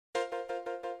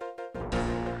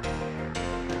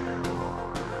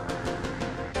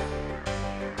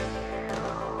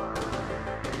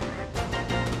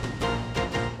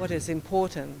What is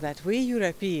important that we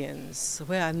Europeans,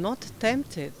 we are not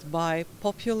tempted by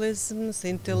populisms,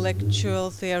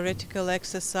 intellectual, theoretical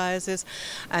exercises,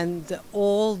 and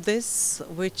all this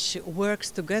which works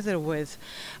together with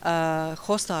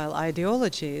hostile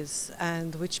ideologies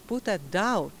and which put at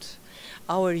doubt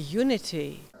our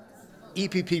unity.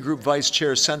 EPP Group Vice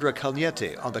Chair Sandra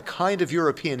Kalniete on the kind of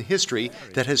European history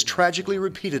that has tragically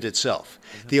repeated itself,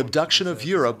 the abduction of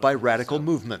Europe by radical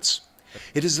movements.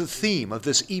 It is the theme of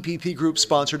this EPP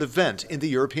Group-sponsored event in the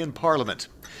European Parliament.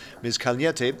 Ms.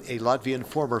 Kalniete, a Latvian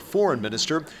former foreign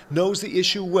minister, knows the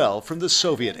issue well from the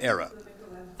Soviet era.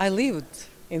 I lived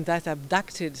in that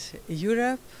abducted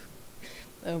Europe,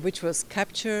 which was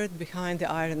captured behind the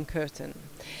Iron Curtain.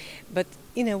 But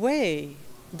in a way,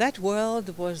 that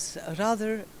world was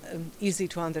rather easy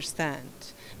to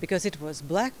understand, because it was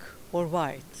black or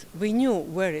white. We knew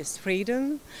where is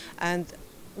freedom and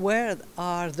where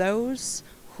are those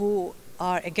who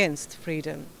are against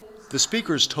freedom. The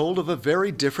speakers told of a very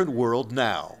different world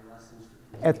now.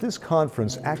 At this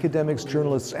conference, academics,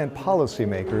 journalists, and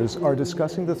policymakers are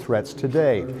discussing the threats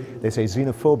today. They say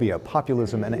xenophobia,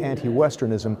 populism, and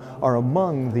anti-Westernism are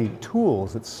among the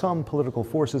tools that some political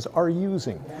forces are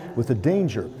using, with the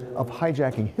danger of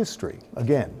hijacking history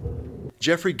again.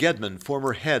 Jeffrey Gedman,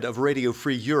 former head of Radio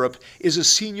Free Europe, is a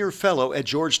senior fellow at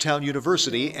Georgetown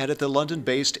University and at the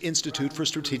London-based Institute for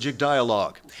Strategic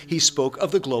Dialogue. He spoke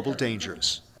of the global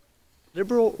dangers.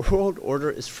 Liberal world order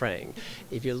is fraying.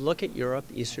 If you look at Europe,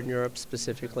 Eastern Europe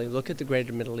specifically, look at the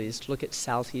greater Middle East, look at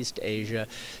Southeast Asia,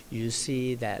 you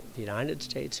see that the United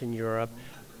States and Europe,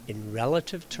 in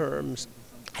relative terms,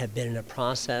 have been in a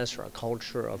process or a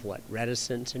culture of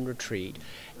reticence and retreat.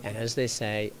 And as they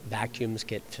say, vacuums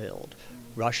get filled.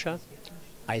 Russia,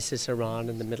 ISIS, Iran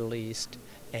in the Middle East,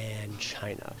 and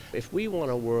China. If we want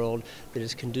a world that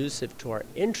is conducive to our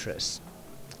interests,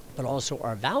 but also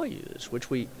our values, which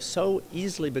we so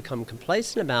easily become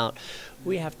complacent about,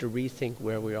 we have to rethink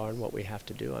where we are and what we have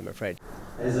to do, I'm afraid.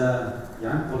 As a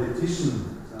young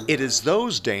politician, it is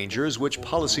those dangers which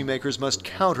policymakers must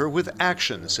counter with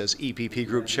action, says EPP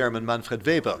Group Chairman Manfred.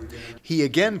 He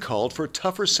again called for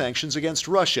tougher sanctions against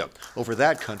Russia over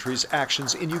that country's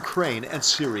actions in Ukraine and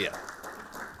Syria.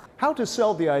 How to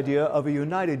sell the idea of a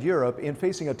united Europe in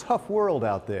facing a tough world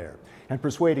out there, and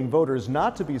persuading voters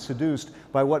not to be seduced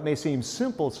by what may seem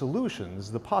simple solutions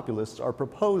the populists are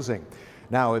proposing.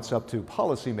 Now it's up to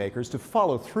policymakers to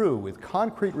follow through with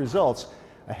concrete results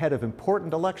ahead of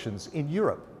important elections in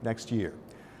Europe next year.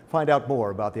 Find out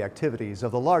more about the activities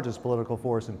of the largest political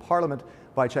force in Parliament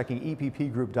by checking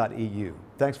eppgroup.eu.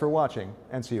 Thanks for watching,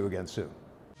 and see you again soon.